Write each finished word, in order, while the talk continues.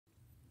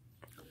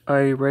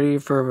Are you ready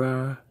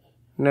for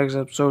the next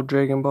episode,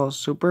 Dragon Ball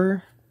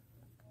Super,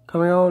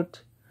 coming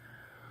out?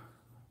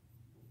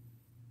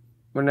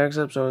 The next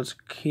episode is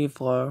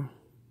Kefla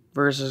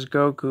versus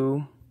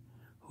Goku.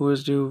 Who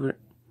do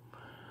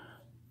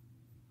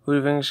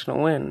you think is going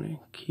to win?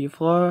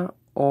 Kefla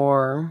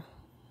or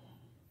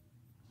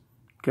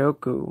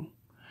Goku?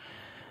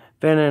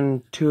 Then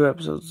in 2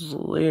 episodes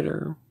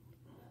later,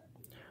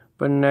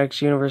 but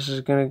next universe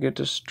is going to get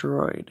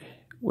destroyed.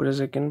 What is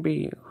it going to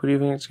be? Who do you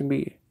think it's going to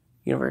be?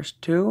 Universe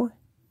 2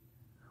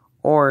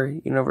 or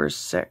Universe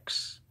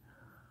 6?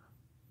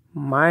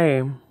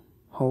 My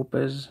hope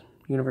is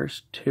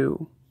Universe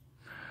 2.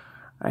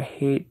 I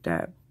hate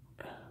that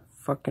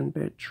fucking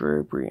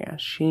bitch, Brienne.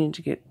 She needs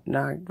to get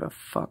knocked the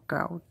fuck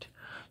out.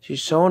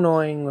 She's so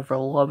annoying with her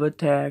love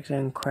attacks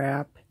and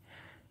crap.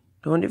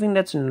 Don't you think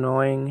that's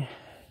annoying?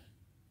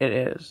 It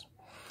is.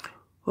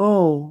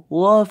 Oh,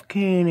 love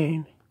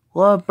cannon,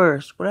 love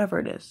burst, whatever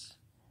it is.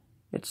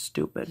 It's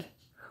stupid.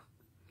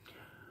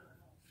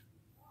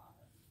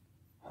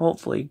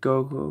 Hopefully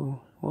Goku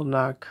will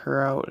knock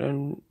her out,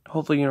 and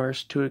hopefully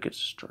Universe 2 gets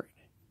destroyed.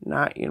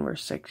 Not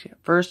Universe 6 yet.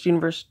 First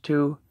Universe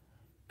 2,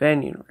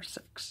 then Universe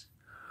 6.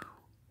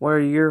 What are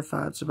your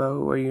thoughts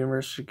about what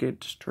universe should get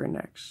destroyed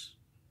next?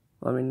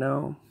 Let me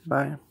know.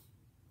 Bye.